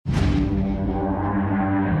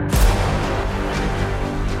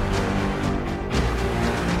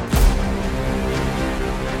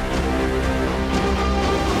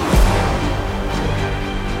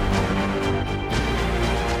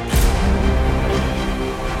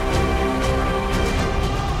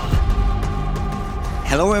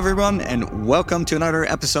Hello everyone and welcome to another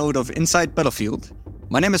episode of Inside Battlefield.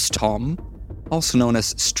 My name is Tom, also known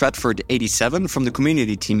as Stratford87 from the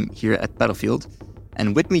community team here at Battlefield.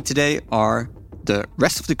 And with me today are the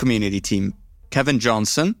rest of the community team, Kevin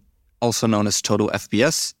Johnson, also known as Total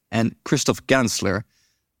FPS, and Christoph Gansler,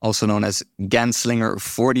 also known as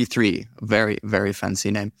Ganslinger43, very, very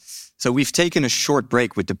fancy name. So we've taken a short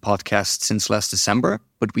break with the podcast since last December,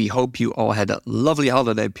 but we hope you all had a lovely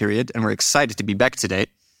holiday period and we're excited to be back today.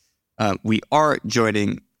 We are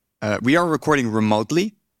recording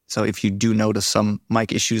remotely. So if you do notice some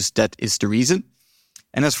mic issues, that is the reason.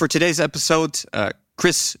 And as for today's episode,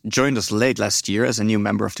 Chris joined us late last year as a new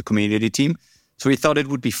member of the community team. So we thought it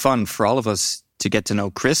would be fun for all of us to get to know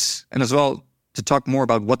Chris and as well to talk more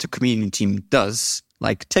about what the community team does,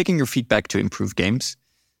 like taking your feedback to improve games.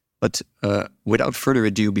 But without further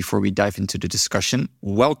ado, before we dive into the discussion,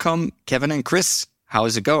 welcome, Kevin and Chris. How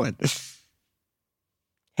is it going?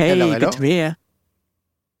 Hey, hello. Good to be here.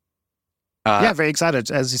 Yeah, very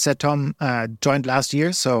excited. As you said, Tom joined last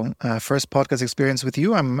year, so first podcast experience with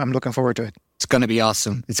you. I'm looking forward to it. It's going to be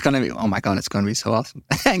awesome. It's going to be, oh my God, it's going to be so awesome.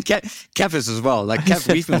 And Kev is as well. Like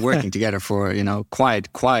Kev, we've been working together for,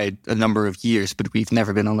 quite a number of years, but we've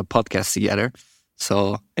never been on a podcast together.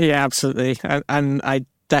 So yeah, absolutely. And I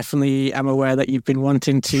definitely am aware that you've been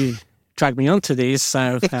wanting to drag me onto these.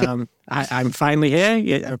 So I'm finally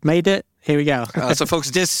here. I've made it. Here we go. So folks,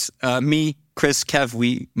 me, Chris, Kev,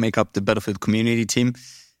 we make up the Battlefield community team.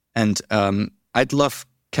 And I'd love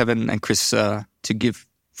Kevin and Chris to give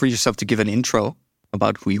an intro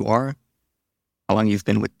about who you are, how long you've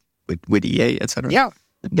been with EA, etc. Yeah.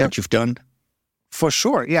 What you've done. For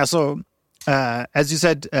sure. Yeah. So as you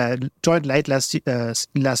said, joined late last year.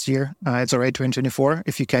 It's already 2024,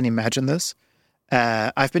 if you can imagine this.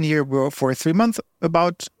 I've been here for 3 months,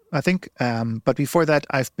 about, I think. But before that,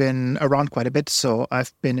 I've been around quite a bit. So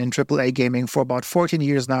I've been in AAA gaming for about 14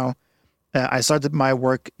 years now. I started my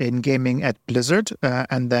work in gaming at Blizzard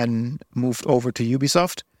and then moved over to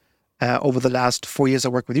Ubisoft. Over the last 4 years, I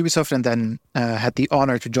worked with Ubisoft and then had the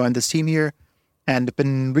honor to join this team here. And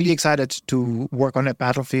been really excited to work on a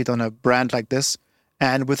Battlefield, on a brand like this,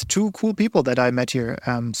 and with two cool people that I met here.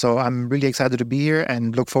 So I'm really excited to be here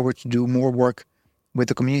and look forward to do more work with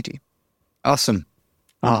the community. Awesome.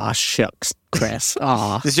 Oh, shucks, Chris.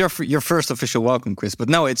 This is your first official welcome, Chris. But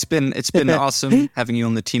no, it's been awesome having you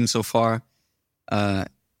on the team so far.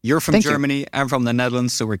 You're from Germany. I'm from the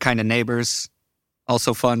Netherlands, so we're kind of neighbors.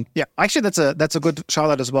 Also fun. Yeah, actually, that's a good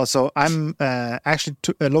shout out as well. So I'm actually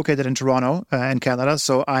located in Toronto in Canada.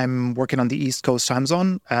 So I'm working on the East Coast time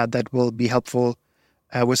zone. That will be helpful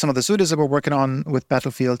with some of the studios that we're working on with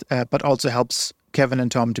Battlefield, but also helps Kevin and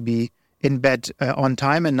Tom to be in bed on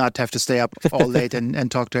time and not have to stay up all late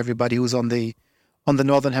and talk to everybody who's on the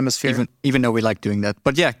Northern Hemisphere. Even though we like doing that.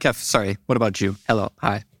 But yeah, Kev, sorry. What about you? Hello.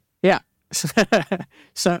 Hi. Yeah.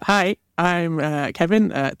 So hi, I'm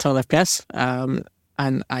Kevin, Total FPS.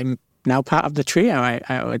 And I'm now part of the trio,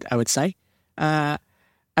 I would say. And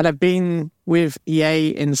I've been with EA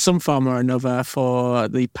in some form or another for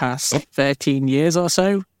the past 13 years or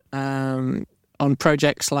so, on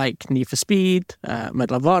projects like Need for Speed,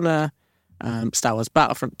 Medal of Honor, Star Wars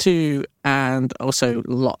Battlefront 2, and also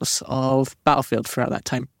lots of Battlefield throughout that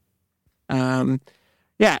time.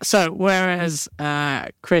 So whereas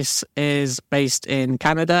Chris is based in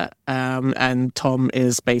Canada and Tom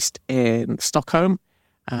is based in Stockholm,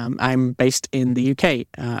 I'm based in the UK,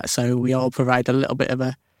 so we all provide a little bit of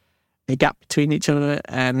a gap between each other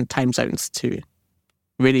and time zones to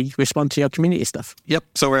really respond to your community stuff. Yep.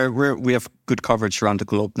 So we have good coverage around the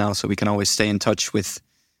globe now, so we can always stay in touch with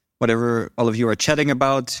whatever all of you are chatting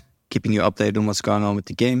about, keeping you updated on what's going on with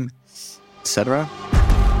the game, etc.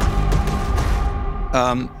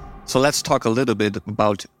 So let's talk a little bit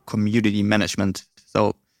about community management.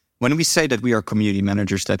 So when we say that we are community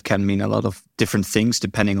managers, that can mean a lot of different things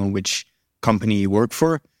depending on which company you work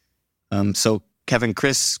for. So Kevin,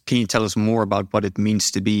 Chris, can you tell us more about what it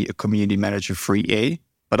means to be a community manager for EA,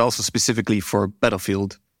 but also specifically for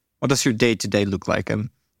Battlefield? What does your day-to-day look like?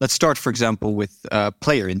 Let's start, for example, with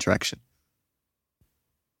player interaction.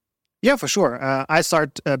 Yeah, for sure. I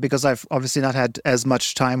start because I've obviously not had as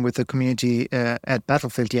much time with the community at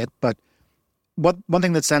Battlefield yet, but one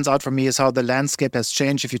thing that stands out for me is how the landscape has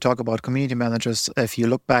changed. If you talk about community managers, if you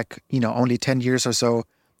look back, only 10 years or so,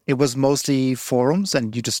 it was mostly forums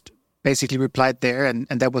and you just basically replied there. And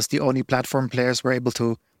that was the only platform players were able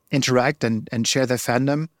to interact and share their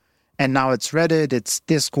fandom. And now it's Reddit, it's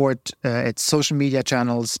Discord, it's social media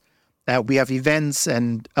channels. We have events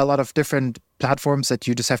and a lot of different platforms that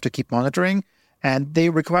you just have to keep monitoring. And they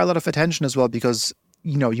require a lot of attention as well because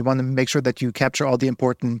you want to make sure that you capture all the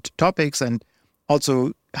important topics and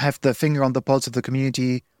also have the finger on the pulse of the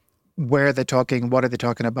community. Where are they talking? What are they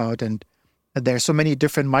talking about? And there's so many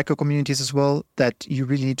different micro communities as well that you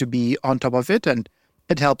really need to be on top of it. And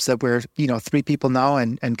it helps that we're 3 people now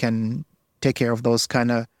and can take care of those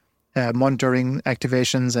kind of monitoring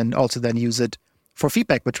activations and also then use it for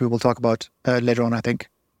feedback, which we will talk about later on, I think.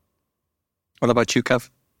 What about you, Kev?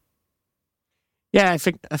 Yeah, I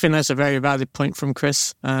think that's a very valid point from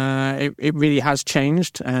Chris. It really has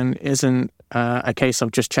changed and isn't a case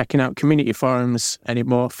of just checking out community forums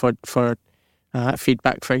anymore for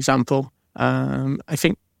feedback, for example. I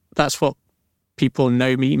think that's what people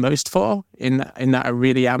know me most for, in that I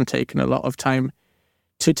really am taking a lot of time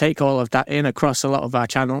to take all of that in across a lot of our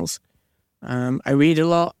channels. I read a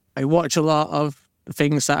lot. I watch a lot of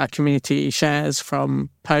things that our community shares, from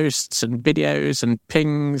posts and videos and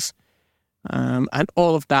pings. And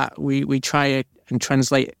all of that, we try and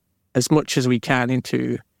translate as much as we can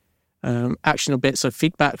into actionable bits of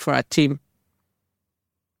feedback for our team.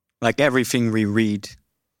 Like everything we read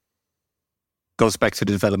goes back to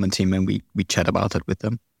the development team, and we chat about it with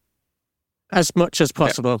them as much as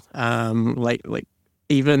possible. Yeah. Like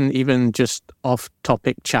even just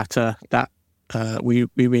off-topic chatter that we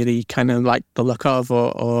really kind of like the look of,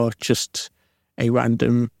 or just a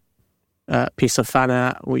random piece of fan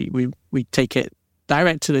art, we take it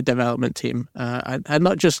direct to the development team, and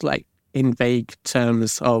not just like in vague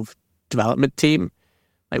terms of development team.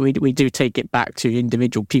 Like we do take it back to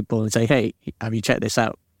individual people and say, hey, have you checked this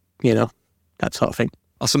out? That sort of thing.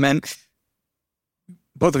 Also, man,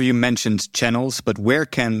 both of you mentioned channels, but where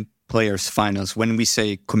can players find us? When we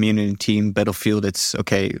say community team, Battlefield, it's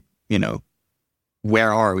okay,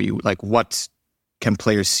 where are we? Like, what can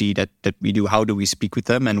players see that we do? How do we speak with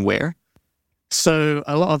them, and where? So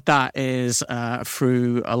a lot of that is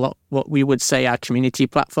through a lot what we would say are community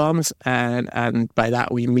platforms, and by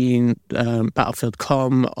that we mean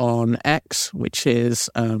Battlefield.com on X, which is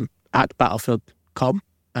at Battlefield.com,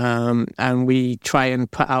 and we try and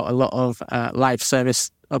put out a lot of live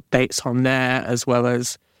service updates on there, as well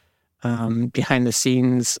as behind the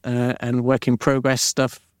scenes and work in progress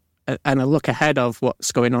stuff, and a look ahead of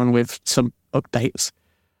what's going on with some updates,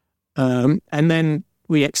 and then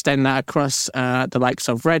we extend that across the likes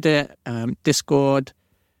of Reddit, Discord,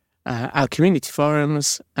 our community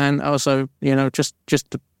forums, and also, just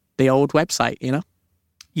the old website,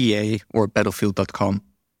 EA or Battlefield.com.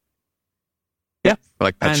 Yeah.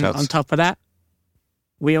 Like patch and outs. On top of that,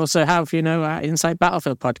 we also have, our Inside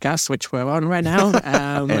Battlefield podcast, which we're on right now,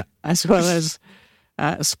 as well as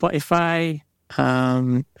Spotify,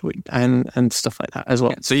 and stuff like that as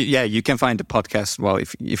well. Yeah, so you can find the podcast. Well,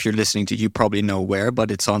 if you're listening to, you probably know where, but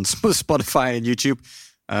it's on Spotify and YouTube.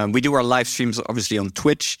 We do our live streams obviously on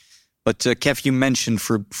Twitch, but Kev, you mentioned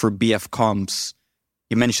for BF Comms,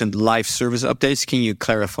 you mentioned live service updates. Can you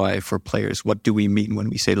clarify for players, what do we mean when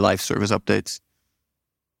we say live service updates?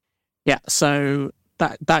 Yeah, so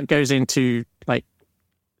that goes into like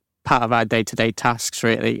part of our day-to-day tasks.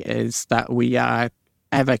 Really, is that we are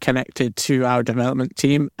ever connected to our development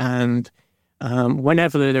team, and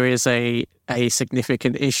whenever there is a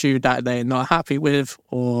significant issue that they're not happy with,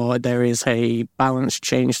 or there is a balance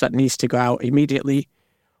change that needs to go out immediately,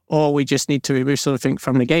 or we just need to remove something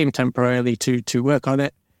from the game temporarily to work on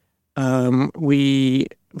it, we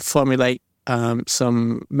formulate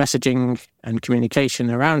some messaging and communication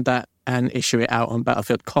around that and issue it out on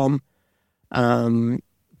Battlefield.com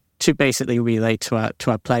to basically relay to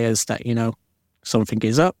our players that, something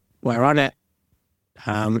is up, we're on it,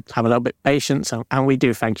 have a little bit of patience, and we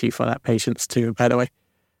do thank you for that patience too, by the way.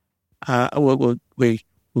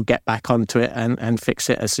 We'll get back onto it and fix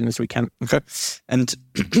it as soon as we can. Okay. And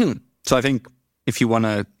so I think if you want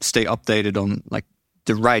to stay updated on like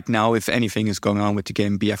the right now, if anything is going on with the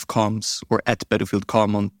game, BF Comms or at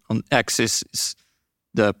Battlefield.com on X is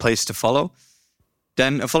the place to follow.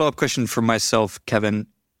 Then a follow-up question for myself, Kevin.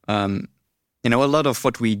 A lot of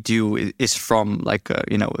what we do is from like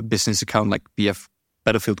a business account like BF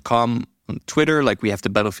Battlefield.com on Twitter. Like we have the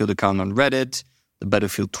Battlefield account on Reddit, the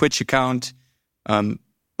Battlefield Twitch account.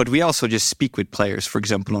 But we also just speak with players, for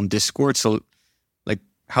example, on Discord. So like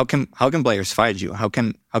how can players find you? How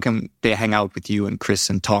can they hang out with you and Chris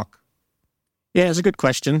and talk? Yeah, it's a good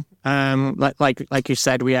question. Like you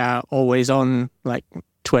said, we are always on like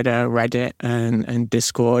Twitter, Reddit, and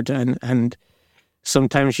Discord, and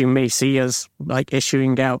sometimes you may see us like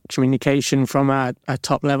issuing out communication from our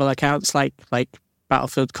top level accounts like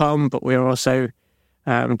Battlefield.com, but we're also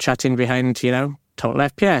chatting behind, Total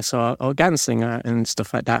FPS or Ganslinger and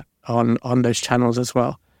stuff like that on those channels as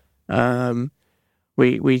well.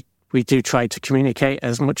 We we do try to communicate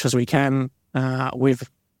as much as we can with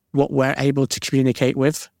what we're able to communicate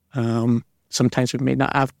with. Sometimes we may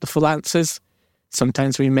not have the full answers.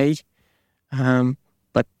 Sometimes we may.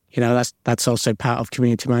 But, that's also part of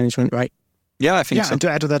community management, right? Yeah, I think so. And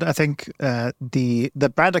to add to that, I think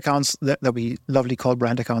the brand accounts that we lovely call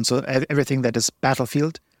brand accounts, so everything that is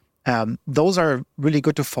Battlefield, those are really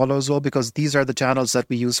good to follow as well, because these are the channels that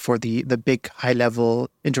we use for the big high-level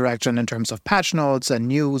interaction in terms of patch notes and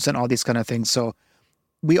news and all these kind of things. So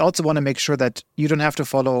we also want to make sure that you don't have to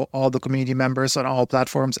follow all the community members on all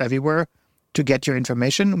platforms everywhere to get your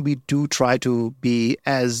information. We do try to be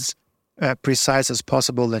as precise as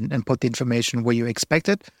possible and put the information where you expect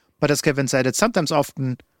it. But as Kevin said, it's sometimes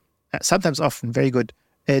often very good.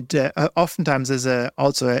 It oftentimes is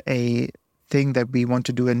also a thing that we want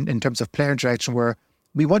to do in terms of player interaction, where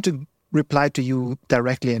we want to reply to you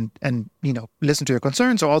directly and listen to your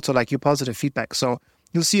concerns, or also like your positive feedback. So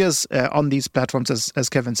you'll see us on these platforms, as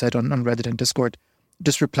Kevin said, on Reddit and Discord,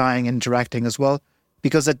 just replying and interacting as well,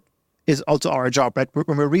 because that is also our job, right?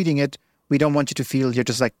 When we're reading it, we don't want you to feel you're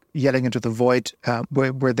just like yelling into the void.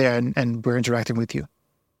 We're there and we're interacting with you.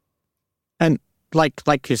 And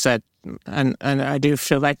like you said, and I do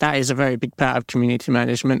feel like that is a very big part of community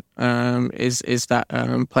management, is that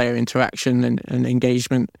player interaction and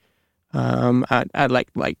engagement. I like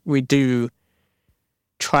we do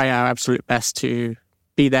try our absolute best to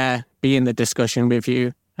be there, be in the discussion with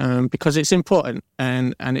you, because it's important,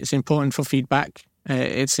 and it's important for feedback.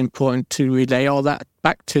 It's important to relay all that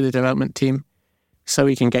back to the development team, so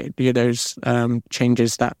we can get you those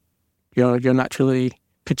changes that you're naturally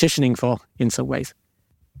petitioning for in some ways.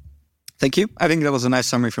 Thank you. I think that was a nice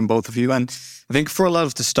summary from both of you. And I think for a lot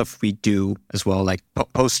of the stuff we do as well, like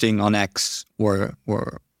posting on X or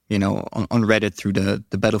on Reddit through the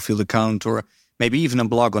Battlefield account, or maybe even a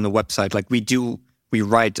blog on the website, like we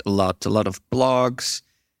write a lot of blogs,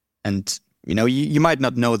 and you might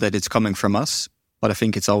not know that it's coming from us, but I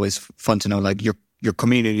think it's always fun to know, like, your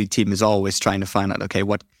community team is always trying to find out, okay,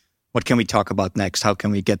 what can we talk about next? How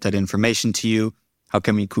can we get that information to you? How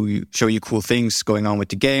can we show you cool things going on with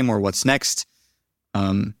the game, or what's next?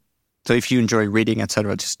 So if you enjoy reading,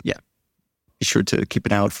 etc., just be sure to keep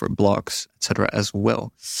an eye out for blogs, etc. as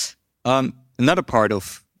well. Another part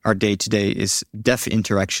of our day-to-day is dev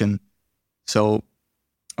interaction. So,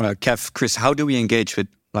 Kev, Chris, how do we engage with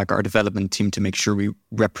our development team to make sure we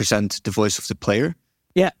represent the voice of the player?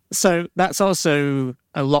 Yeah, so that's also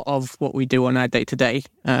a lot of what we do on our day-to-day.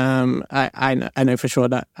 I know for sure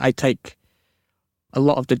that I take a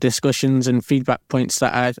lot of the discussions and feedback points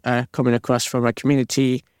that are coming across from our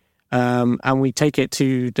community, and we take it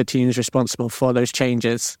to the teams responsible for those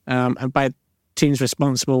changes. And by teams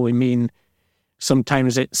responsible, we mean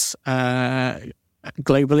sometimes it's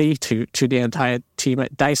globally to the entire team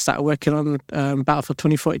at DICE that are working on Battlefield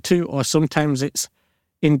 2042, or sometimes it's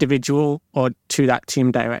individual or to that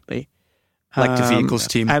team directly. Like the vehicles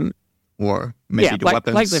team, or maybe the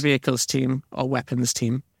weapons. Like the vehicles team or weapons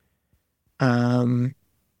team. And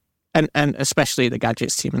especially the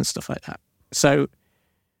gadgets team and stuff like that. So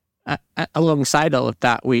alongside all of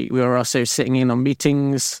that, we were also sitting in on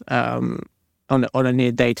meetings on a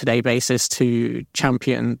near day-to-day basis to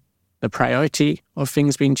champion the priority of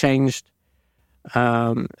things being changed,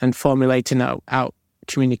 and formulating out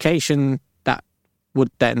communication that would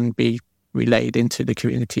then be relayed into the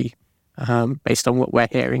community based on what we're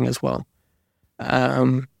hearing as well.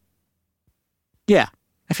 I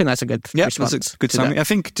think that's a good response. That's a good summary. I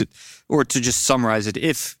think, to just summarize it,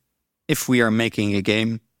 if we are making a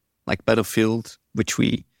game like Battlefield, which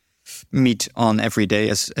we meet on every day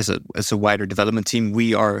as a wider development team,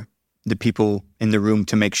 we are the people in the room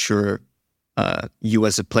to make sure you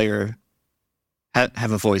as a player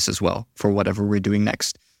have a voice as well for whatever we're doing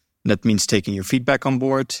next. And that means taking your feedback on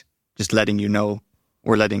board, just letting you know,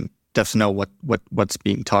 or letting devs know what's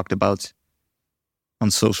being talked about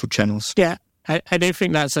on social channels. Yeah. I do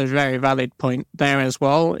think that's a very valid point there as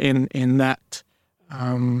well, in that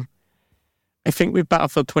I think with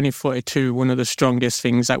Battlefield 2042, one of the strongest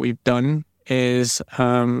things that we've done is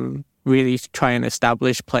really try and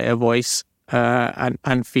establish player voice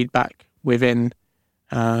and feedback within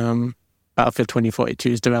Battlefield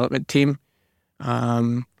 2042's development team.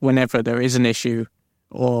 Whenever there is an issue,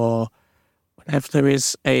 or whenever there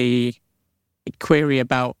is a query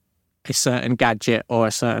about a certain gadget or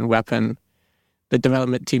a certain weapon, the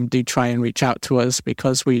development team do try and reach out to us,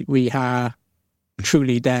 because we are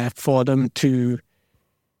truly there for them to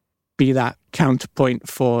be that counterpoint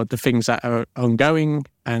for the things that are ongoing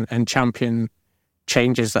and champion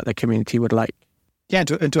changes that the community would like. Yeah,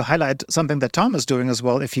 and to highlight something that Tom is doing as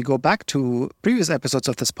well, if you go back to previous episodes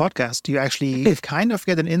of this podcast, you actually kind of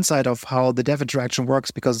get an insight of how the dev interaction works,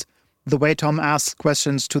 because the way Tom asks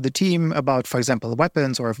questions to the team about, for example,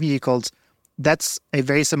 weapons or vehicles, that's a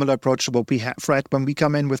very similar approach to what we have, right? When we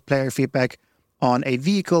come in with player feedback on a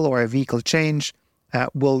vehicle or a vehicle change,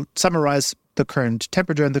 we'll summarize the current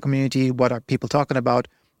temperature in the community, what are people talking about,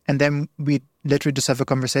 and then we literally just have a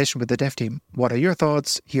conversation with the dev team. What are your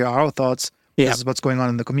thoughts? Here are our thoughts. Yeah. This is what's going on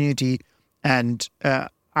in the community. And I,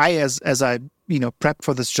 as I prepped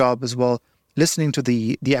for this job as well, listening to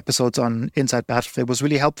the episodes on Inside Battlefield was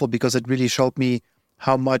really helpful, because it really showed me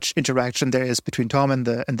how much interaction there is between Tom and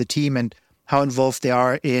the team, and how involved they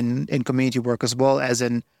are in community work as well, as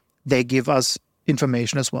in they give us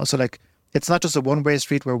information as well. So like, it's not just a one-way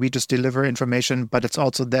street where we just deliver information, but it's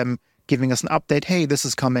also them giving us an update. Hey, this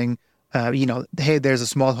is coming. Hey, there's a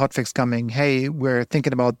small hotfix coming. Hey, we're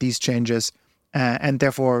thinking about these changes. And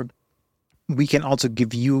therefore, we can also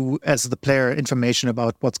give you, as the player, information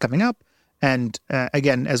about what's coming up. And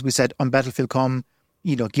again, as we said on Battlefield.com,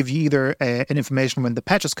 give you either an information when the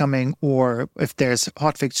patch is coming, or if there's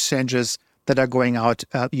hotfix changes that are going out,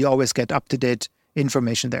 you always get up-to-date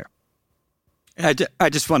information there. I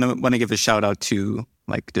just want to give a shout out to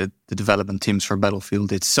like the development teams for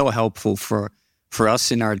Battlefield. It's so helpful for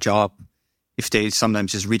us in our job if they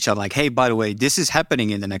sometimes just reach out like, hey, by the way, this is happening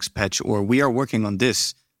in the next patch, or we are working on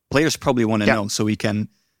this. Players probably want to know, so we can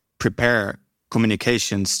prepare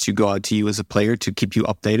communications to go out to you as a player to keep you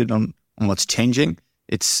updated on what's changing.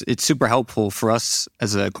 It's super helpful for us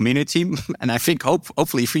as a community, and I think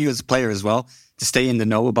hopefully for you as a player as well, to stay in the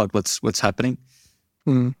know about what's happening.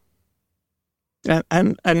 Mm.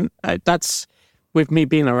 And that's, with me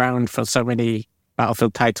being around for so many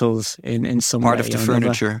Battlefield titles in some part way of the or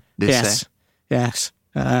furniture. Yes.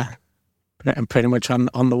 I'm pretty much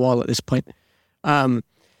on the wall at this point.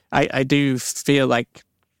 I do feel like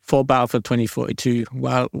for Battlefield 2042,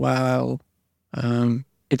 while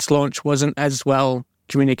its launch wasn't as well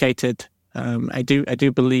communicated, I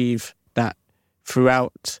do believe that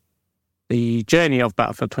throughout the journey of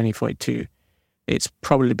Battlefield 2042, it's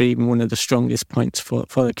probably been one of the strongest points for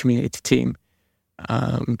the community team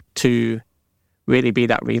to really be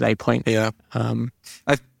that relay point. Yeah.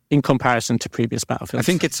 In comparison to previous Battlefields. I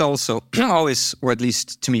think it's also always, or at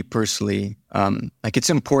least to me personally, like it's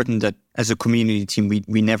important that as a community team,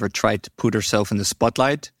 we never try to put ourselves in the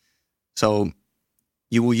spotlight. So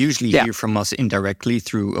you will usually hear from us indirectly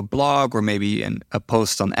through a blog, or maybe a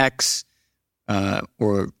post on X,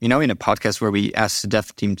 or in a podcast where we ask the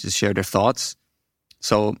dev team to share their thoughts.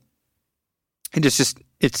 So it's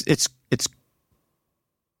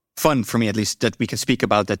fun for me, at least, that we can speak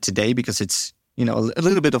about that today, because it's a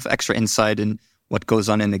little bit of extra insight in what goes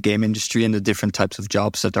on in the game industry and the different types of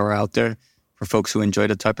jobs that are out there for folks who enjoy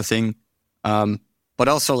that type of thing. But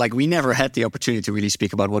also, like, we never had the opportunity to really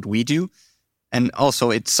speak about what we do. And also,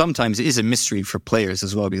 it sometimes is a mystery for players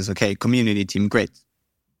as well, because, okay, community team, great.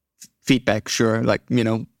 Feedback, sure,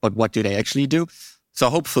 but what do they actually do? So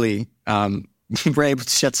hopefully, we're able to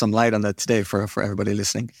shed some light on that today for everybody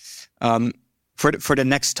listening. For the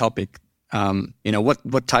next topic,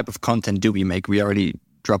 what type of content do we make? We already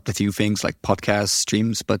dropped a few things like podcasts,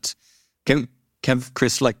 streams, but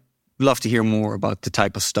Chris, love to hear more about the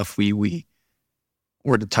type of stuff we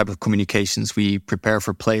or the type of communications we prepare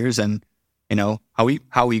for players, and how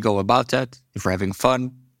we go about that, if we're having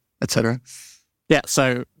fun, etc. Yeah,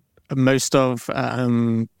 so most of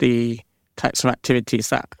the types of activities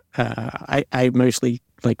that I mostly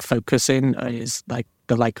focus in is the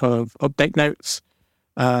of update notes,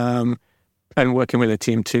 and working with a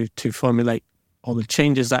team to formulate all the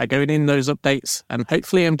changes that are going in those updates. And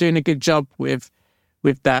hopefully I'm doing a good job with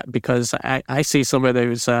that, because I see some of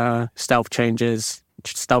those stealth change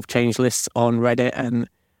lists on Reddit, and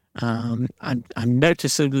I'm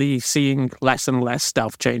noticeably seeing less and less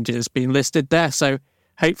stealth changes being listed there. So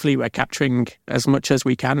hopefully we're capturing as much as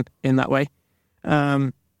we can in that way.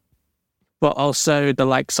 But also the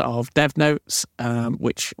likes of dev notes,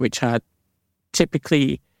 which are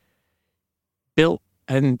typically built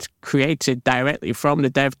and created directly from the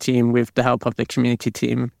dev team with the help of the community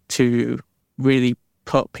team, to really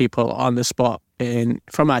put people on the spot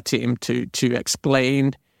from our team to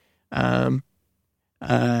explain how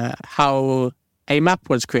a map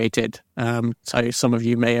was created. So some of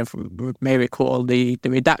you may recall the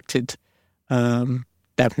redacted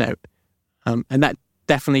dev note, and that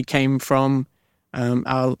definitely came from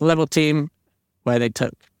our level team, where they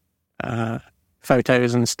took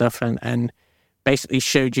photos and stuff and basically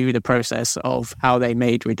showed you the process of how they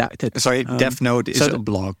made redacted. Sorry, Dev Note is a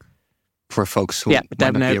blog for folks who might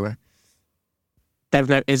not be aware.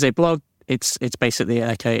 DevNote is a blog. It's basically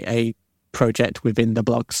like a project within the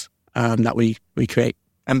blogs that we create.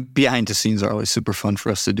 And behind the scenes are always super fun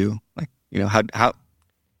for us to do. Like, how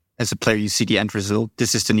as a player, you see the end result.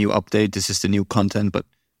 This is the new update. This is the new content. But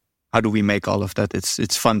how do we make all of that?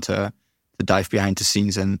 It's fun to dive behind the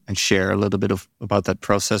scenes and share a little bit about that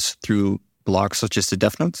process through blogs such as the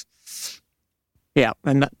DevNotes. Yeah,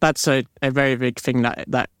 and that's a very big thing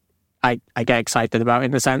that I get excited about,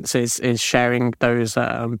 in a sense, is sharing those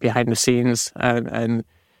behind the scenes and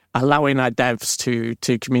allowing our devs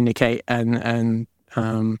to communicate and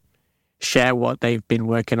share what they've been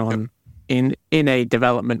working on in a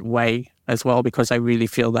development way as well, because I really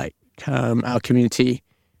feel like our community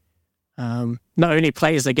not only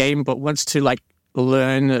plays the game but wants to like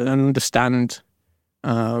learn and understand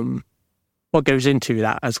what goes into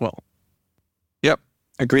that as well. Yep,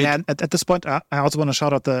 agreed. And at this point, I also want to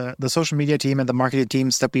shout out the social media team and the marketing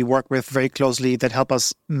teams that we work with very closely that help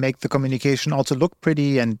us make the communication also look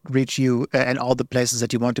pretty and reach you and all the places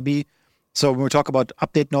that you want to be. So when we talk about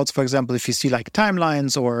update notes, for example, if you see like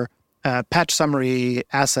timelines or patch summary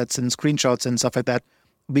assets and screenshots and stuff like that,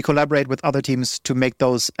 we collaborate with other teams to make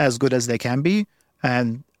those as good as they can be.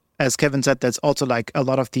 And as Kevin said, that's also like a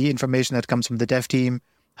lot of the information that comes from the dev team,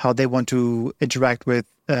 how they want to interact with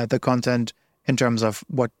the content in terms of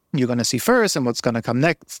what you're going to see first and what's going to come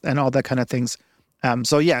next and all that kind of things.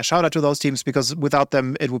 So yeah, shout out to those teams, because without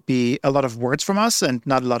them, it would be a lot of words from us and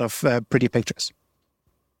not a lot of pretty pictures.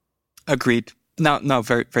 Agreed. No,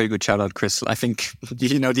 very, very good shout out, Chris. I think,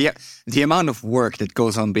 the amount of work that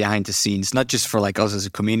goes on behind the scenes, not just for like us as a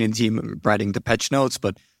community team writing the patch notes,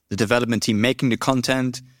 but the development team making the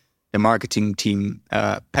content, the marketing team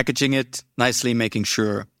packaging it nicely, making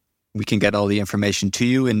sure we can get all the information to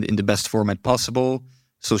you in the best format possible.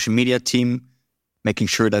 Social media team making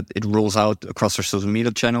sure that it rolls out across our social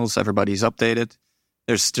media channels, everybody's updated.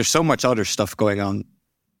 There's so much other stuff going on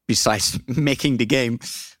besides making the game,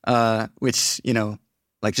 which,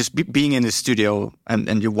 like just being in the studio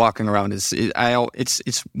and you're walking around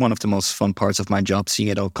it's one of the most fun parts of my job, seeing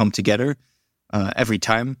it all come together every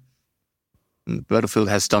time. Battlefield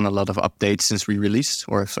has done a lot of updates since we released,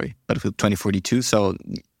 Battlefield 2042. So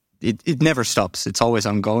it never stops. It's always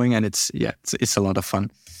ongoing, and it's a lot of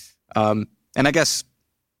fun. And I guess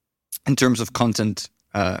in terms of content,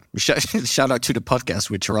 shout out to the podcast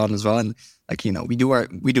which are on as well. And like, we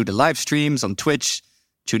do the live streams on Twitch.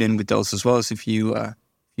 Tune in with those as well as if you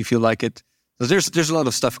feel like it. So there's a lot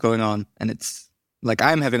of stuff going on, and it's like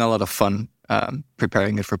I'm having a lot of fun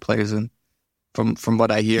preparing it for players. And from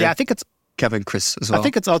what I hear, yeah, I think it's Kevin, Chris as well. I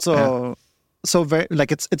think it's also so very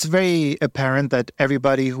like it's very apparent that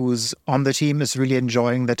everybody who's on the team is really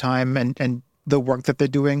enjoying the time and the work that they're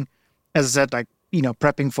doing. As I said, like,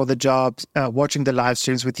 prepping for the jobs, watching the live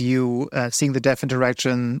streams with you, seeing the dev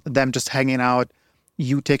interaction, them just hanging out,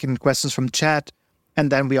 you taking questions from chat.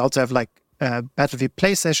 And then we also have like Battlefield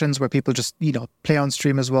play sessions where people just, play on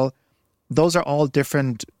stream as well. Those are all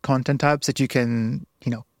different content types that you can,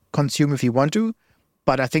 consume if you want to.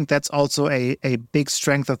 But I think that's also a big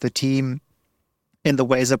strength of the team in the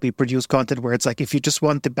ways that we produce content, where it's like, if you just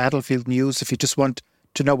want the Battlefield news, if you just want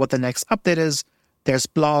to know what the next update is, there's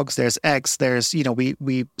blogs, there's X, there's,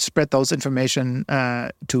 we spread those information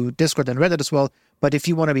to Discord and Reddit as well. But if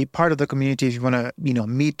you want to be part of the community, if you want to,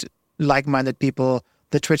 meet like-minded people,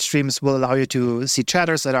 the Twitch streams will allow you to see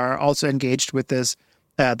chatters that are also engaged with this.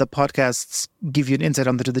 The podcasts give you an insight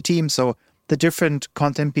onto the team. So the different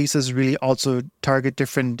content pieces really also target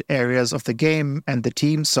different areas of the game and the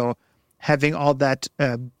team. So having all that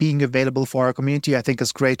being available for our community, I think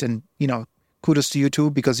is great. And, kudos to you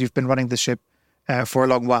too, because you've been running the ship for a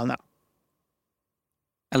long while now.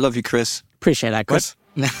 I love you, Chris. Appreciate that, Chris.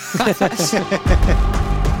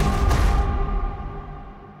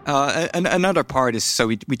 And another part is, so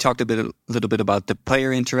we talked a little bit about the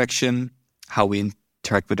player interaction, how we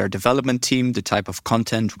interact with our development team, the type of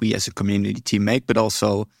content we as a community team make, but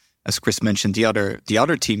also, as Chris mentioned, the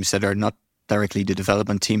other teams that are not directly the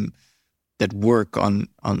development team that work on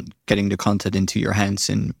getting the content into your hands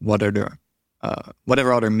in whatever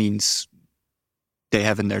other means they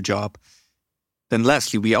have in their job. Then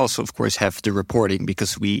lastly, we also, of course, have the reporting,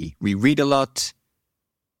 because we read a lot,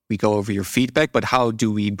 we go over your feedback, but how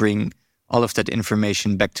do we bring all of that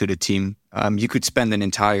information back to the team? You could spend an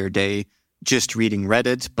entire day just reading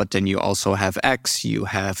Reddit, but then you also have X, you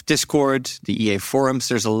have Discord, the EA forums,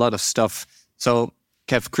 there's a lot of stuff. So,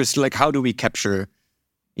 Kev, Chris, like, how do we capture,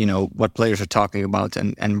 what players are talking about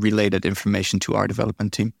and relay that information to our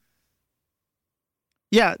development team?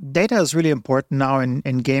 Yeah, data is really important now in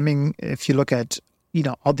gaming. If you look at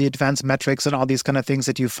all the advanced metrics and all these kind of things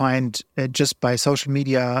that you find just by social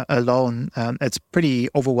media alone. It's pretty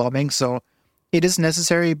overwhelming. So it is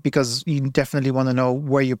necessary because you definitely want to know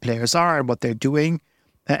where your players are and what they're doing.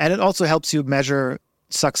 And it also helps you measure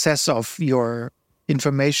success of your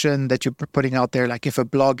information that you're putting out there. Like if a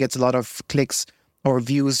blog gets a lot of clicks or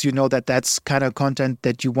views, you know that that's kind of content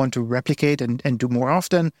that you want to replicate and do more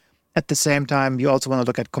often. At the same time, you also want to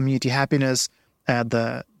look at community happiness.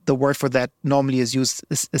 The word for that normally is used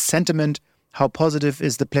as sentiment. How positive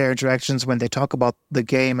is the player interactions when they talk about the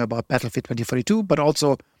game, about Battlefield 2042, but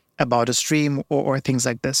also about a stream or things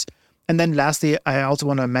like this. And then lastly, I also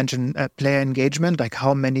want to mention player engagement, like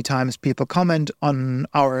how many times people comment on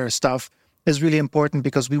our stuff is really important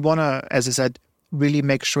because we want to, as I said, really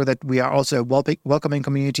make sure that we are also a welcoming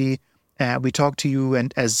community. We talk to you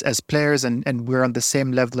and as players and we're on the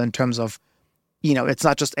same level in terms of, it's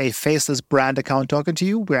not just a faceless brand account talking to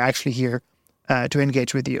you. We're actually here to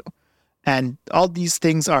engage with you. And all these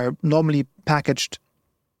things are normally packaged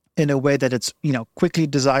in a way that it's, quickly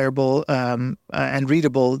desirable and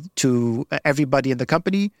readable to everybody in the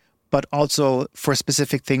company, but also for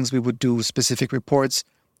specific things, we would do specific reports.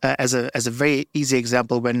 As a very easy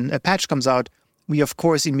example, when a patch comes out, we of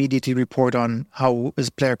course immediately report on how is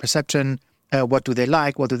player perception, what do they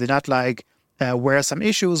like, what do they not like, where are some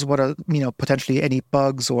issues, what are potentially any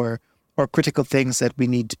bugs or critical things that we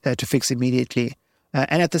need to fix immediately.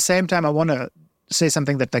 And at the same time, I want to say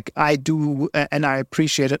something that I do and I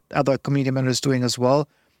appreciate it, other community members doing as well,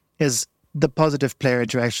 is the positive player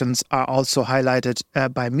interactions are also highlighted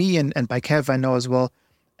by me and by Kev, I know as well.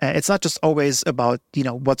 It's not just always about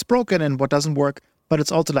what's broken and what doesn't work, but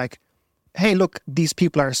it's also like, hey, look, these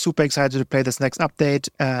people are super excited to play this next update.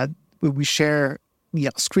 We share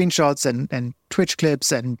screenshots and Twitch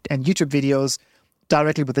clips and YouTube videos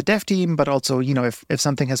directly with the dev team, but also, if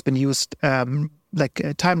something has been used, like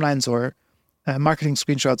timelines or marketing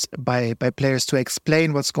screenshots by players to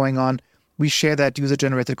explain what's going on, we share that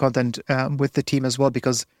user-generated content with the team as well,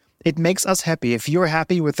 because it makes us happy. If you're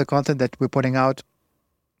happy with the content that we're putting out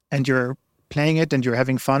and you're playing it and you're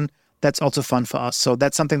having fun, that's also fun for us. So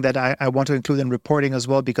that's something that I want to include in reporting as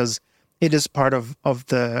well, because it is part of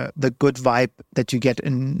the good vibe that you get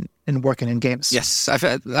in working in games. Yes,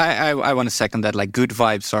 I want to second that. Like, good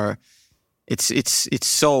vibes are, it's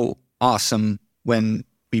so awesome when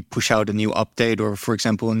we push out a new update or, for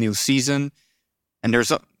example, a new season, and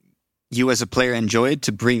you as a player enjoy it,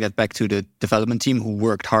 to bring that back to the development team who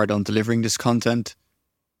worked hard on delivering this content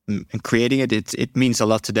and creating it. It means a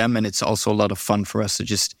lot to them, and it's also a lot of fun for us to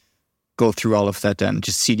just go through all of that and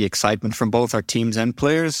just see the excitement from both our teams and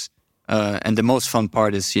players. And the most fun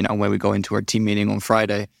part is, when we go into our team meeting on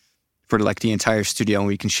Friday for the entire studio, and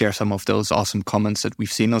we can share some of those awesome comments that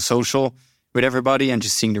we've seen on social with everybody and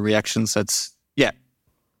just seeing the reactions. That's,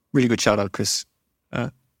 really good shout out, Chris.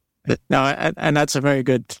 No, and that's a very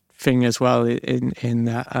good thing as well in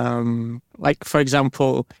that, like, for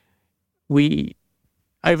example, we,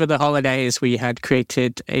 over the holidays, we had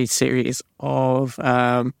created a series of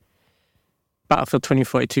Battlefield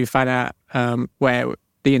 2042 fan art, where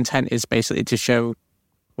the intent is basically to show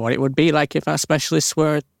what it would be like if our specialists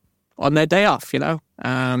were on their day off,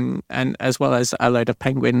 and as well as a load of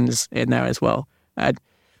penguins in there as well. And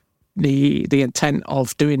the intent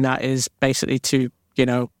of doing that is basically to,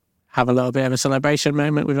 have a little bit of a celebration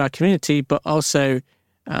moment with our community, but also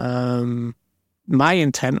my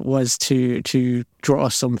intent was to draw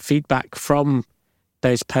some feedback from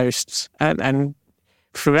those posts. And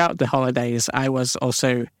throughout the holidays, I was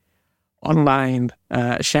also online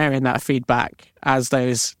sharing that feedback as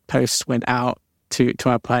those posts went out to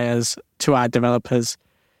our players, to our developers,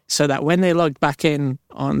 so that when they logged back in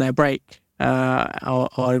on their break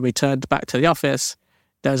or returned back to the office,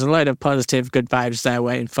 there was a load of positive, good vibes there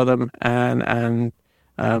waiting for them. And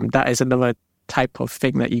that is another type of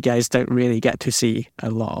thing that you guys don't really get to see a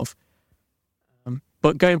lot of.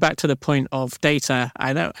 But going back to the point of data,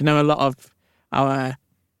 I know a lot of our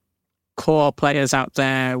core players out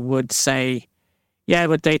there would say,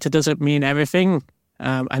 but data doesn't mean everything.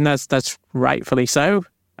 And that's rightfully so.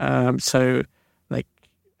 I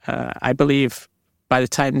believe by the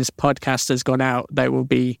time this podcast has gone out, there will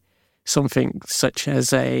be something such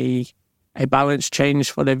as a balance change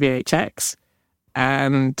for the VHX.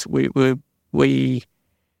 And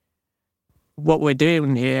what we're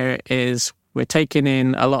doing here is we're taking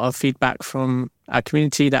in a lot of feedback from our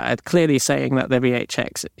community that are clearly saying that the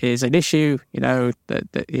VHX is an issue, that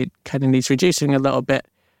it kind of needs reducing a little bit.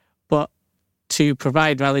 But to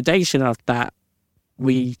provide validation of that,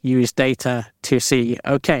 we use data to see,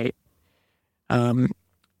 okay,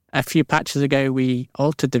 a few patches ago we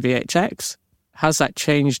altered the VHX. has that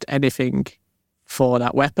changed anything for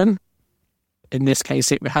that weapon? In this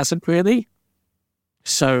case, it hasn't really.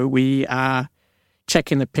 So we are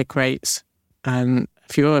checking the pick rates and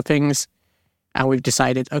a few other things, and we've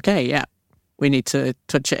decided, okay, yeah, we need to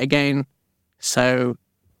touch it again. So,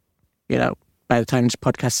 by the time this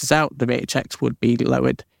podcast is out, the rate checks would be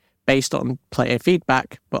lowered based on player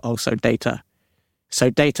feedback, but also data. So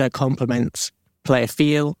data complements player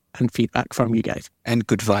feel and feedback from you guys. And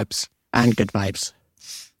good vibes. And good vibes.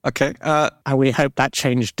 Okay. And we hope that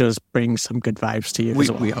change does bring some good vibes to you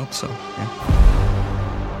as well. We hope so,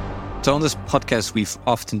 yeah. So on this podcast, we've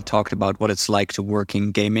often talked about what it's like to work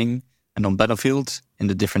in gaming and on Battlefield in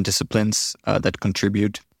the different disciplines that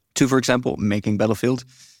contribute to, for example, making Battlefield.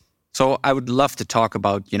 So I would love to talk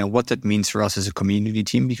about, what that means for us as a community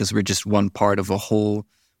team, because we're just one part of a whole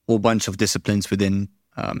bunch of disciplines within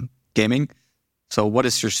gaming. So what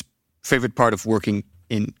is your favorite part of working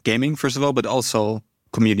in gaming, first of all, but also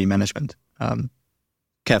community management?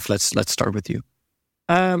 Kev, let's start with you.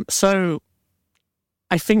 So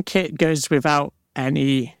I think it goes without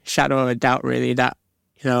any shadow of a doubt, really, that,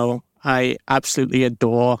 I absolutely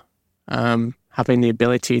adore having the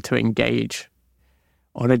ability to engage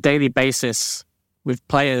on a daily basis with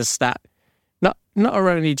players that not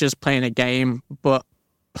only just playing a game, but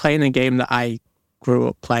playing a game that I grew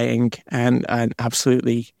up playing and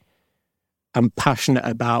absolutely am passionate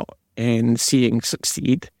about in seeing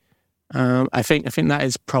succeed. I think that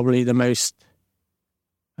is probably the most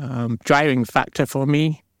driving factor for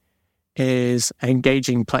me, is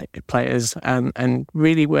engaging players and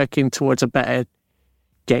really working towards a better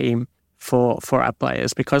game for our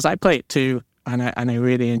players, because I play it too, and I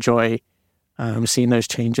really enjoy seeing those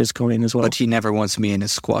changes come in as well. But he never wants me in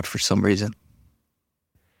his squad for some reason.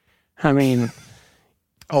 I mean,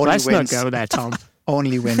 let's wins. not go there, Tom.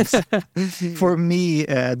 Only wins. For me,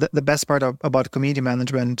 the best part about community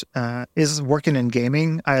management is working in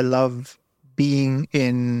gaming. I love being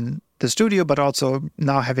in the studio, but also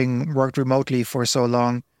now having worked remotely for so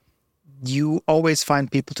long, you always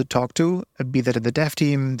find people to talk to, be that in the dev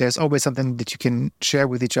team. There's always something that you can share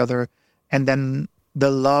with each other. And then the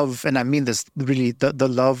love, and I mean this really, the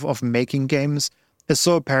love of making games is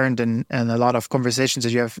so apparent in a lot of conversations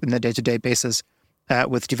that you have on a day-to-day basis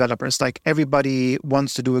with developers. Like, everybody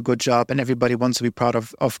wants to do a good job and everybody wants to be proud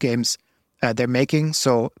of games they're making.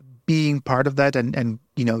 So being part of that and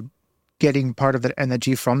getting part of that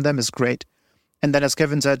energy from them is great. And then, as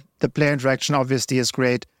Kevin said, the player interaction obviously is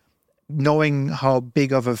great. Knowing how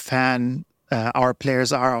big of a fan our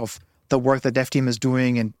players are of the work the dev team is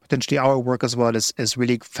doing, and potentially our work as well, is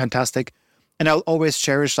really fantastic. And I'll always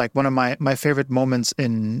cherish, like, one of my favorite moments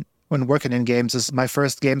when working in games is my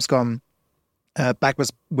first Gamescom back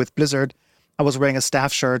with Blizzard. I was wearing a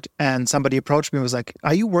staff shirt and somebody approached me and was like,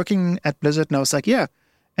 "Are you working at Blizzard?" And I was like, "Yeah."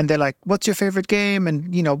 And they're like, "What's your favorite game?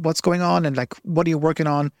 And, what's going on? And, like, what are you working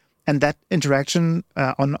on?" And that interaction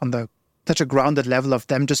on such a grounded level of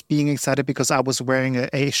them just being excited because I was wearing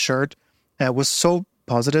a shirt was so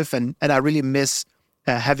positive. And I really miss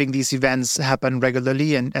having these events happen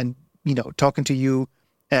regularly and talking to you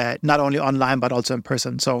not only online, but also in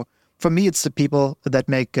person. So for me, it's the people that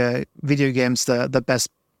make video games the best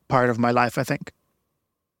part of my life, I think.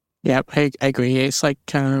 Yeah, I agree. It's like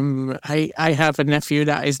I have a nephew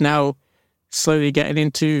that is now slowly getting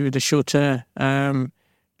into the shooter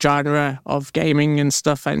genre of gaming and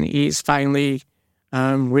stuff, and he's finally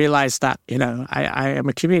realized that, I am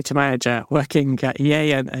a community manager working at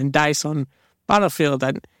EA and DICE on Battlefield,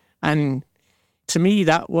 and to me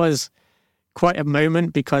that was quite a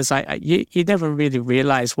moment, because you never really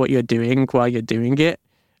realize what you're doing while you're doing it,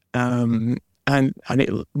 and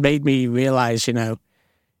it made me realize,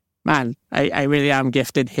 man, I really am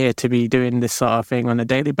gifted here to be doing this sort of thing on a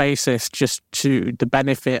daily basis, just to the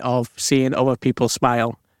benefit of seeing other people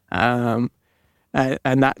smile. And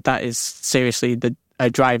that is seriously a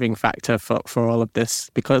driving factor for all of this,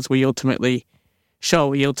 because we ultimately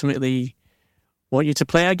want you to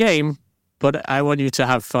play a game, but I want you to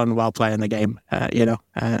have fun while playing the game,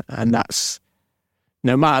 and that's,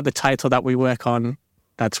 no matter the title that we work on,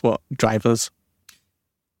 that's what drives us.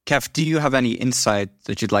 Kev, do you have any insight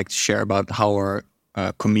that you'd like to share about how our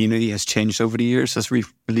community has changed over the years as we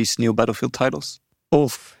release new Battlefield titles?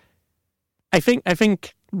 Oof. I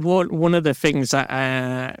think one of the things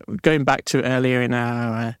that, going back to earlier in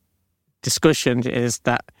our discussion, is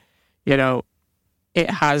that, it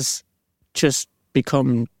has just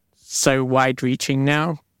become so wide-reaching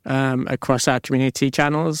now across our community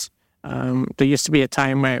channels. There used to be a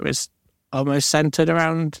time where it was almost centered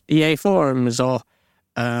around EA forums, or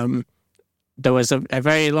there was a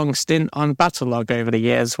very long stint on Battlelog over the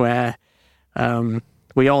years where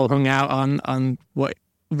We all hung out on what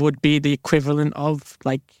would be the equivalent of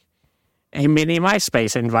like a mini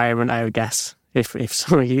MySpace environment, I would guess, if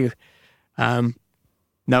some of you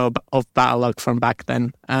know of Battlelog from back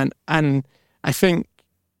then. And I think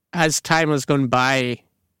as time has gone by,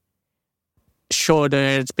 sure,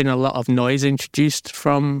 there's been a lot of noise introduced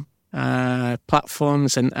from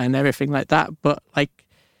platforms and everything like that, but like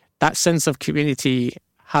that sense of community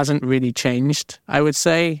hasn't really changed, I would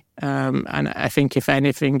say. And I think if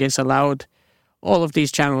anything, it's allowed, all of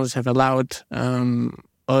these channels have allowed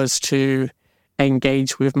us to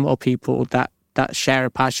engage with more people that share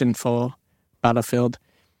a passion for Battlefield.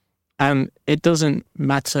 And it doesn't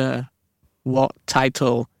matter what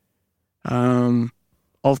title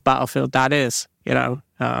of Battlefield that is, you know.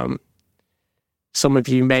 Some of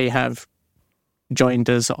you may have joined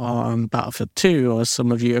us on Battlefield 2, or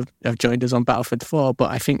some of you have joined us on Battlefield 4,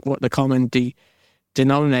 but I think what the common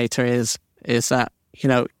denominator is that, you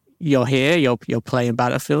know, you're here, you're playing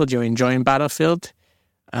Battlefield, you're enjoying Battlefield,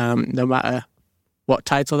 no matter what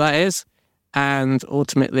title that is, and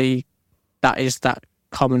ultimately that is that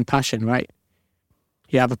common passion, right?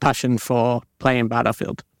 You have a passion for playing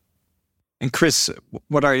Battlefield. And Chris,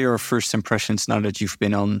 what are your first impressions now that you've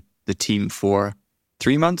been on the team for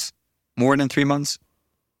 3 months? More than 3 months?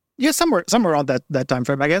 Yeah, somewhere around that time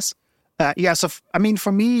frame, I guess. So I mean,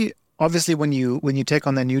 for me, obviously, when you take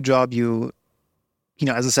on a new job, you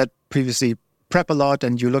know, as I said previously, prep a lot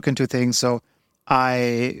and you look into things. So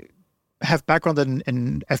I have background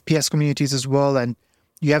in FPS communities as well, and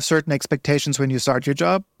you have certain expectations when you start your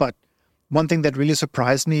job. But one thing that really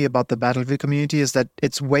surprised me about the Battlefield community is that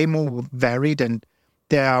it's way more varied, and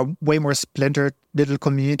there are way more splintered little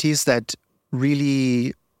communities that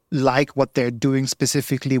really like what they're doing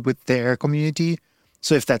specifically with their community.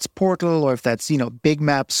 So if that's Portal, or if that's, you know, big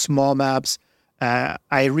maps, small maps,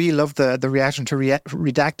 I really love the reaction to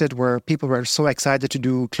Redacted, where people were so excited to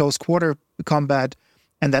do close quarter combat,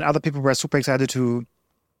 and then other people were super excited to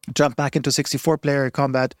jump back into 64-player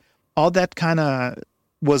combat. All that kind of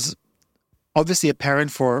was obviously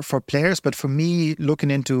apparent for players, but for me,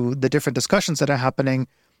 looking into the different discussions that are happening,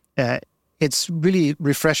 it's really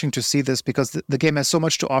refreshing to see this, because the game has so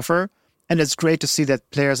much to offer, and it's great to see that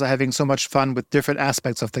players are having so much fun with different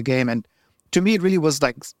aspects of the game. And to me, it really was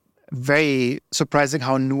like very surprising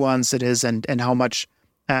how nuanced it is, and how much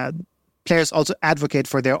players also advocate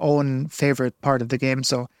for their own favorite part of the game.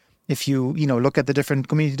 So if you look at the different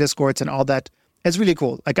community discords and all that, it's really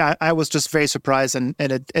cool. Like I was just very surprised, and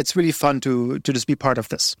it's really fun to just be part of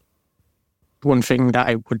this. One thing that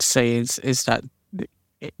I would say is that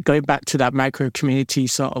going back to that micro community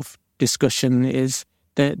sort of discussion, is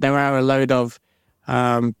that there are a load of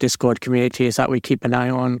Discord communities that we keep an eye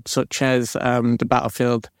on, such as the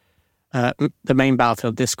Battlefield, the main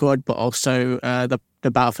Battlefield Discord, but also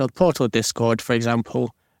the Battlefield Portal Discord, for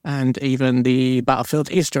example, and even the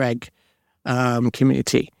Battlefield Easter egg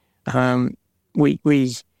community.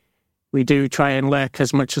 We do try and lurk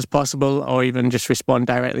as much as possible, or even just respond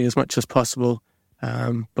directly as much as possible.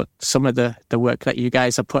 But some of the work that you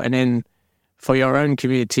guys are putting in for your own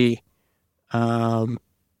community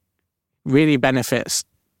really benefits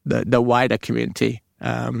the wider community.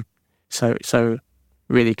 So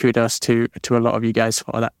really kudos to a lot of you guys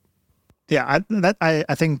for that. Yeah,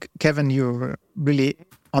 I think, Kevin, you're really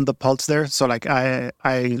on the pulse there. So like I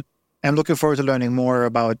am looking forward to learning more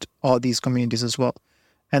about all these communities as well.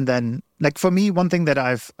 And then, like, for me, one thing that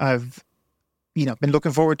I've been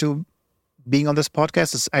looking forward to being on this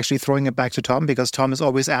podcast is actually throwing it back to Tom, because Tom is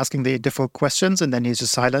always asking the difficult questions, and then he's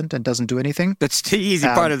just silent and doesn't do anything. That's the easy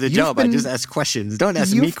part of the job. I just ask questions. Don't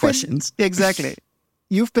ask me questions. Exactly.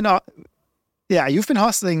 You've been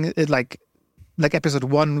hosting it like episode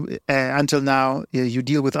 1 until now. You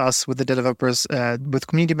deal with us, with the developers, with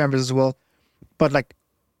community members as well. But like,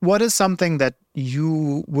 what is something that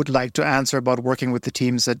you would like to answer about working with the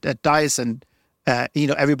teams at DICE and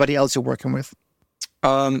everybody else you're working with?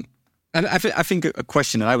 And I think a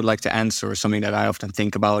question that I would like to answer, or something that I often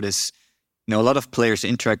think about, is, a lot of players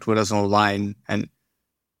interact with us online, and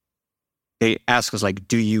they ask us, like,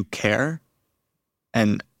 do you care?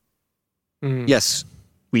 And yes,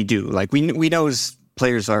 we do. Like, we know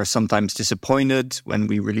players are sometimes disappointed when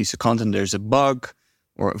we release a content, there's a bug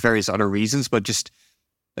or various other reasons, but just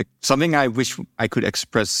like something I wish I could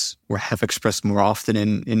express, or have expressed more often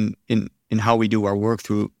in how we do our work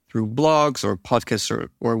through blogs or podcasts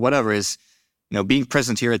or whatever, is, being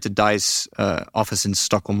present here at the DICE office in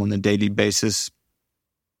Stockholm on a daily basis.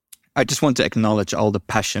 I just want to acknowledge all the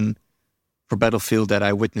passion for Battlefield that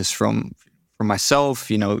I witnessed from myself,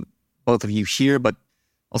 both of you here, but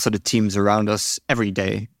also the teams around us every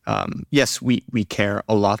day. Yes, we care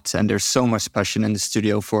a lot, and there's so much passion in the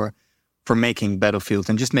studio for making Battlefield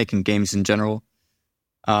and just making games in general.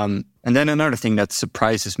 And then another thing that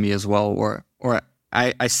surprises me as well, or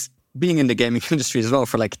I being in the gaming industry as well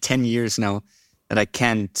for like 10 years now, that I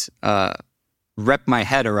can't wrap my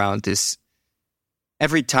head around is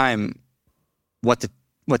every time what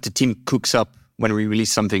the team cooks up when we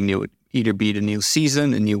release something new, either be the new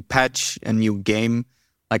season, a new patch, a new game.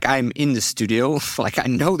 Like, I'm in the studio, like I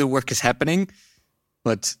know the work is happening,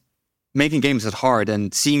 but making games is hard,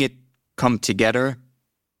 and seeing it come together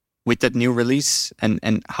with that new release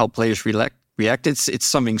and how players react, it's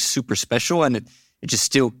something super special, and it just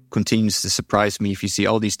still continues to surprise me if you see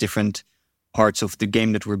all these different parts of the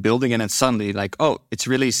game that we're building, and then suddenly like, oh, it's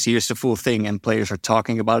released, here's the full thing, and players are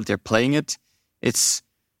talking about it, they're playing it. It's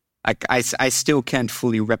like I still can't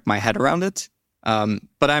fully wrap my head around it,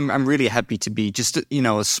 but I'm really happy to be just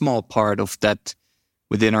a small part of that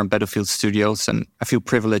within our Battlefield studios, and I feel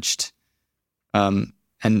privileged. And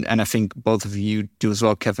I think both of you do as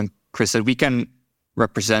well, Kevin, Chris, that we can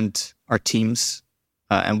represent our teams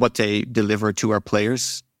and what they deliver to our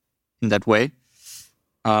players in that way.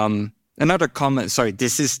 Another comment, sorry,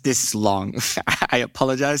 this is long. I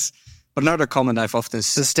apologize. But another comment I've often...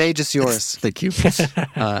 The stage is yours. Thank you.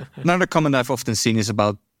 Another comment I've often seen is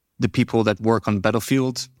about the people that work on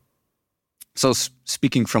Battlefield. So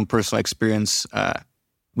speaking from personal experience,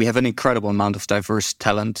 we have an incredible amount of diverse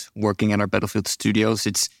talent working in our Battlefield studios.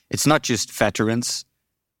 It's not just veterans,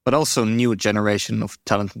 but also new generation of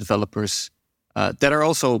talented developers that are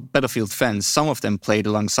also Battlefield fans. Some of them played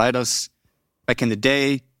alongside us back in the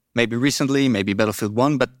day, maybe recently, maybe Battlefield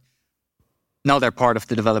 1, but now they're part of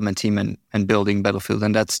the development team and building Battlefield,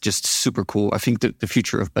 and that's just super cool. I think the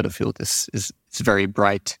future of Battlefield is very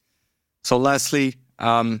bright. So lastly,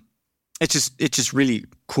 it's just really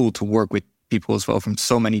cool to work with people as well from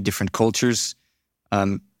so many different cultures.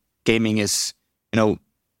 Gaming is,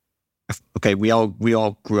 okay, we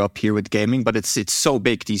all grew up here with gaming, but it's so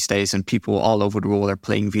big these days, and people all over the world are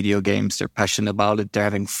playing video games. They're passionate about it. They're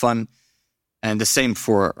having fun, and the same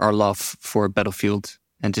for our love for Battlefield,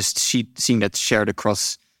 and just seeing that shared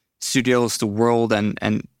across studios, the world, and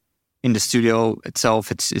in the studio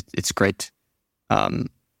itself. It's great,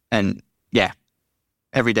 and yeah,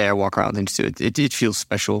 every day I walk around into it. It feels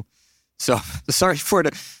special. So sorry for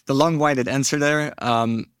the long-winded answer there.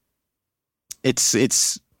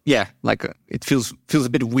 It's yeah, like it feels a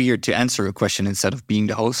bit weird to answer a question instead of being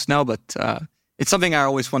the host now, but it's something I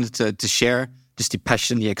always wanted to share. Just the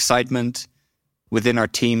passion, the excitement within our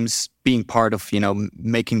teams, being part of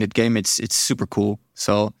making that game. It's super cool.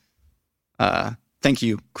 So thank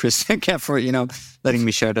you, Chris and Kev, for letting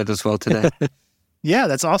me share that as well today. Yeah,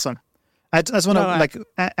 that's awesome. I just want to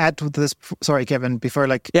add to this. Sorry, Kevin. Before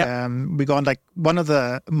we go on, one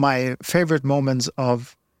of my favorite moments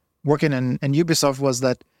of working in Ubisoft was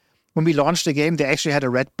that when we launched the game, they actually had a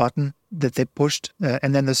red button that they pushed,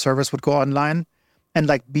 and then the servers would go online. And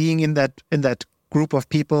being in that group of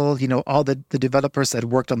people, all the developers that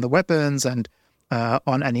worked on the weapons and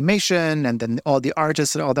on animation, and then all the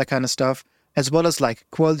artists and all that kind of stuff, as well as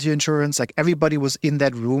quality assurance, everybody was in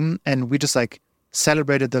that room, and we just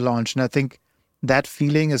celebrated the launch. And I think that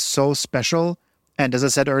feeling is so special. And as I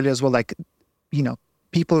said earlier as well,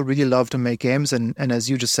 people really love to make games, and as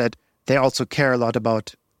you just said, they also care a lot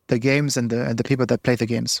about the games and the people that play the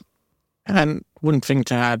games. And one thing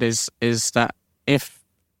to add is that if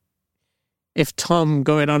Tom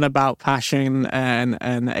going on about passion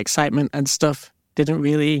and excitement and stuff didn't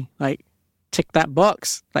really tick that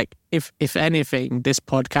box, if anything, this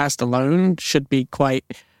podcast alone should be quite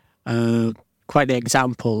the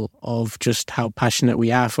example of just how passionate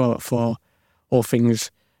we are for all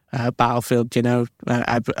things Battlefield.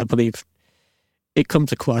 I believe it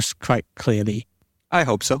comes across quite clearly. I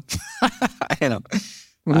hope so.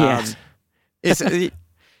 Yes.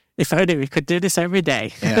 If only we could do this every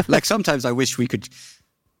day. Yeah. Sometimes I wish we could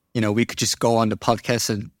just go on the podcast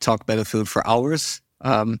and talk Battlefield for hours.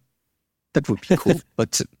 That would be cool.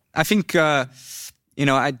 But I think, I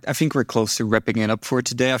think we're close to wrapping it up for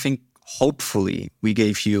today. I think hopefully we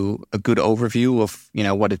gave you a good overview of,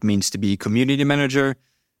 what it means to be a community manager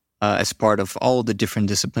as part of all the different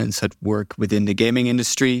disciplines that work within the gaming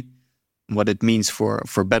industry, what it means for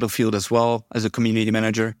Battlefield as well as a community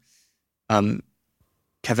manager.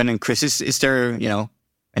 Kevin and Chris, is there,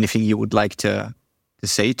 anything you would like to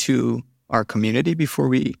say to our community before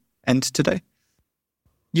we end today?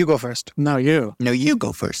 You go first. No, you. No, you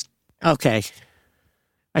go first. Okay.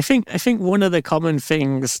 I think one of the common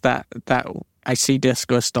things that I see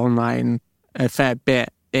discussed online a fair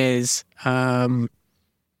bit is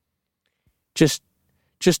just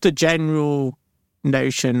the general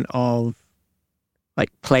notion of like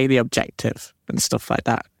play the objective and stuff like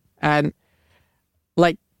that. And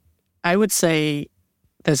like I would say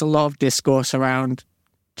there's a lot of discourse around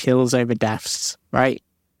kills over deaths, right?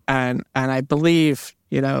 And I believe,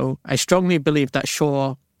 I strongly believe that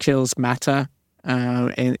sure, kills matter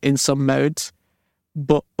in some modes,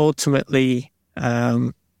 but ultimately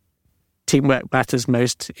teamwork matters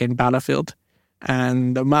most in Battlefield.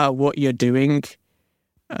 And no matter what you're doing,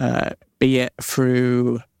 be it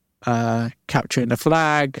through capturing the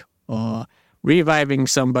flag or reviving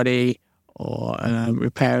somebody or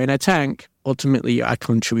repairing a tank, ultimately you are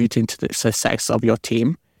contributing to the success of your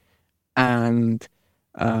team. And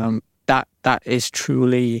that is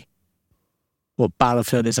truly what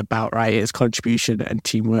Battlefield is about, right? It's contribution and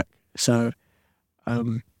teamwork. So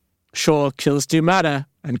sure, kills do matter,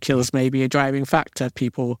 and kills may be a driving factor,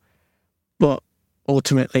 people, but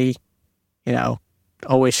ultimately,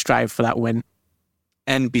 always strive for that win.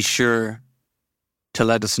 And be sure to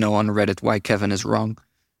let us know on Reddit why Kevin is wrong.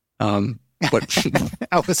 But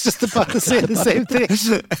I was just about to say the same thing.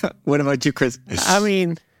 What about you, Chris? I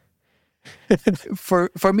mean,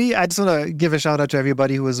 for me, I just want to give a shout out to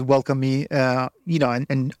everybody who has welcomed me,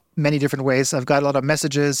 in many different ways. I've got a lot of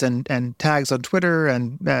messages and tags on Twitter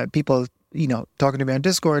and people, talking to me on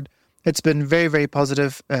Discord. It's been very, very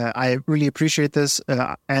positive. I really appreciate this.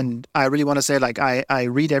 And I really want to say, like, I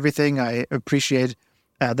read everything. I appreciate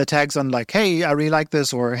the tags on like, hey, I really like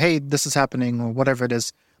this, or hey, this is happening, or whatever it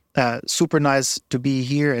is. Super nice to be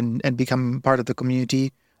here and become part of the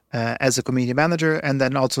community as a community manager. And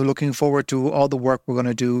then also looking forward to all the work we're going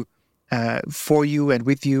to do for you and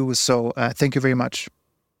with you. So thank you very much.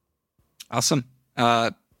 Awesome.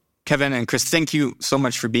 Kevin and Chris, thank you so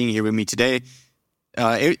much for being here with me today.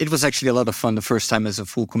 It was actually a lot of fun the first time as a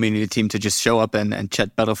full community team to just show up and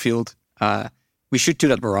chat Battlefield. We should do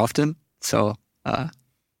that more often. So, how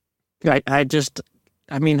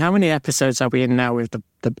many episodes are we in now with the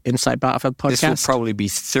Inside Battlefield podcast? This will probably be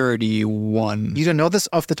 31. You don't know this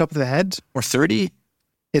off the top of the head? Or 30?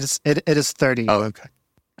 It is 30. Oh, okay.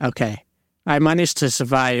 Okay. I managed to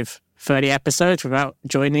survive 30 episodes without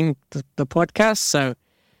joining the podcast, so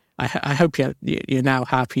I hope you're now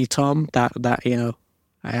happy, Tom, that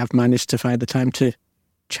I have managed to find the time to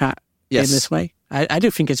chat in this way. I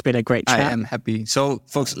do think it's been a great chat. I am happy. So,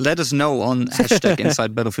 folks, let us know on hashtag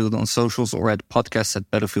Inside Battlefield on socials or at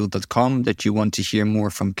podcast@battlefield.com that you want to hear more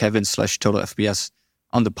from Kevin /TotalFPS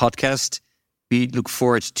on the podcast. We look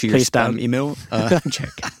forward to your spam email.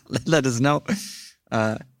 Let us know.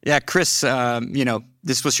 Chris,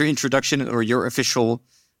 this was your introduction or your official,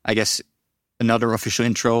 I guess, another official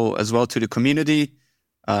intro as well to the community.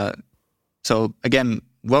 So again,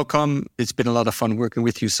 welcome. It's been a lot of fun working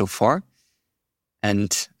with you so far.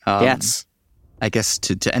 And yes, I guess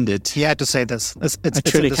to end it. He had to say this. It's in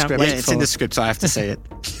the script. Yeah, it's in the script, so I have to say it.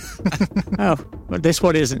 Oh, well, this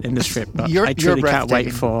one isn't in the script, but I truly can't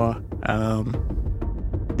wait for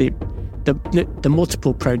the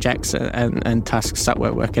multiple projects and tasks that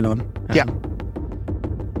we're working on.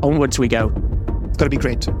 Onwards we go. It's going to be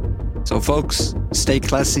great. So, folks, stay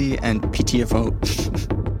classy and PTFO.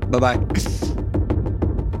 Bye-bye.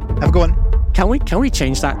 Have a good one. Can we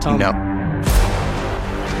change that, Tom? No.